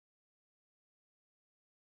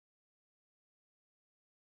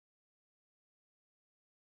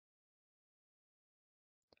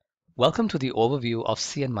Welcome to the overview of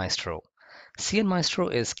cnMaestro.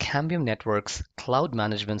 cnMaestro is Cambium Network's cloud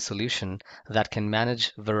management solution that can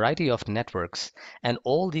manage a variety of networks and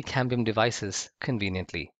all the Cambium devices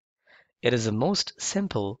conveniently. It is the most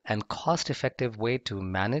simple and cost-effective way to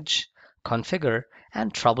manage, configure,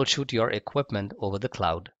 and troubleshoot your equipment over the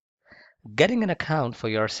cloud. Getting an account for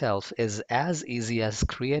yourself is as easy as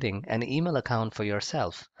creating an email account for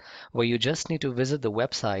yourself, where you just need to visit the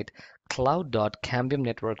website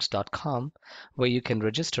cloud.cambiumnetworks.com, where you can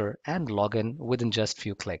register and log in within just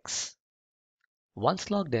few clicks.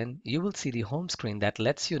 Once logged in, you will see the home screen that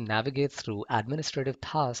lets you navigate through administrative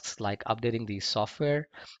tasks like updating the software,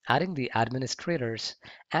 adding the administrators,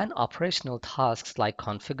 and operational tasks like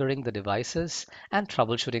configuring the devices and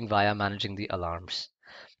troubleshooting via managing the alarms.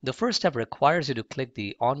 The first step requires you to click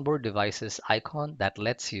the Onboard Devices icon that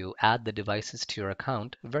lets you add the devices to your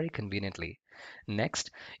account very conveniently.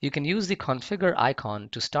 Next, you can use the Configure icon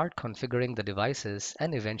to start configuring the devices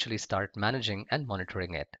and eventually start managing and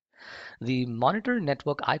monitoring it. The Monitor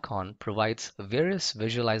Network icon provides various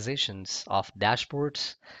visualizations of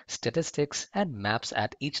dashboards, statistics, and maps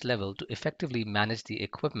at each level to effectively manage the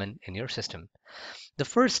equipment in your system. The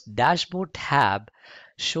first Dashboard tab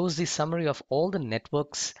shows the summary of all the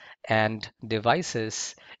networks and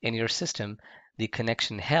devices in your system, the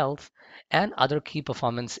connection health, and other key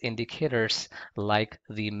performance indicators like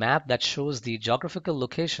the map that shows the geographical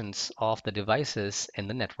locations of the devices in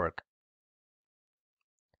the network.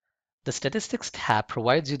 The Statistics tab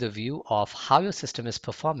provides you the view of how your system is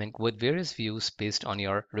performing with various views based on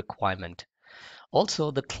your requirement. Also,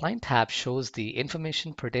 the Client tab shows the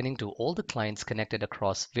information pertaining to all the clients connected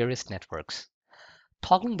across various networks.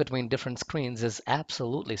 Toggling between different screens is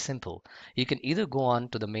absolutely simple. You can either go on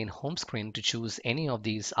to the main home screen to choose any of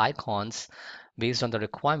these icons based on the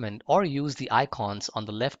requirement, or use the icons on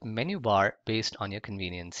the left menu bar based on your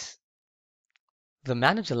convenience. The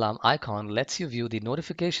Manage Alarm icon lets you view the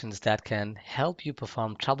notifications that can help you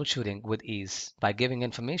perform troubleshooting with ease by giving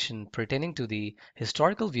information pertaining to the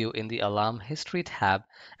historical view in the Alarm History tab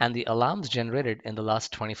and the alarms generated in the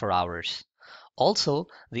last 24 hours. Also,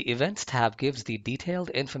 the Events tab gives the detailed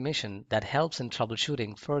information that helps in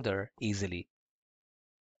troubleshooting further easily.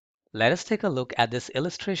 Let us take a look at this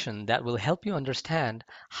illustration that will help you understand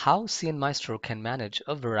how cnMaestro can manage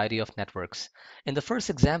a variety of networks. In the first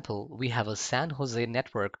example, we have a San Jose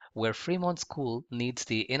network where Fremont School needs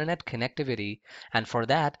the internet connectivity, and for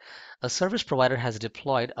that, a service provider has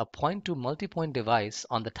deployed a point-to multipoint device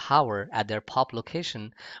on the tower at their POP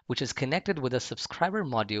location, which is connected with a subscriber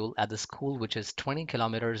module at the school, which is 20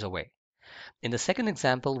 kilometers away. In the second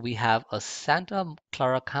example, we have a Santa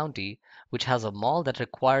Clara County, which has a mall that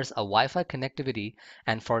requires a Wi-Fi connectivity,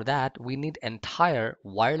 and for that, we need entire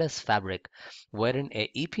wireless fabric, wherein a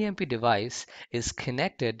ePMP device is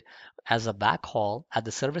connected as a backhaul at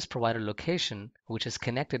the service provider location, which is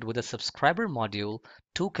connected with a subscriber module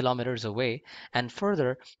 2 kilometers away, and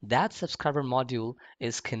further, that subscriber module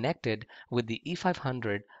is connected with the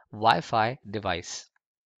E500 Wi-Fi device.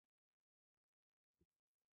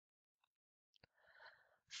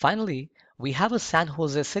 Finally, we have a San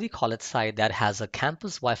Jose City College site that has a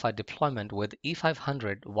campus Wi-Fi deployment with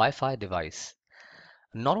E500 Wi-Fi device.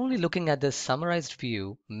 Not only looking at this summarized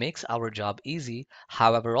view makes our job easy,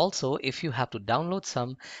 however, also if you have to download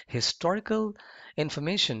some historical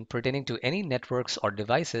information pertaining to any networks or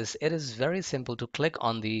devices, it is very simple to click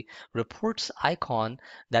on the reports icon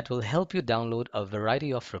that will help you download a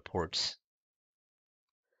variety of reports.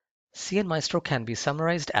 cnMaestro can be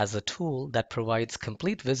summarized as a tool that provides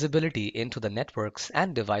complete visibility into the networks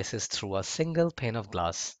and devices through a single pane of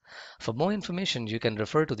glass. For more information, you can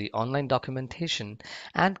refer to the online documentation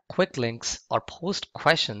and quick links or post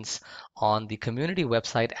questions on the community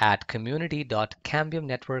website at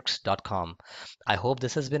community.cambiumnetworks.com. I hope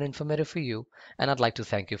this has been informative for you, and I'd like to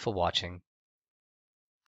thank you for watching.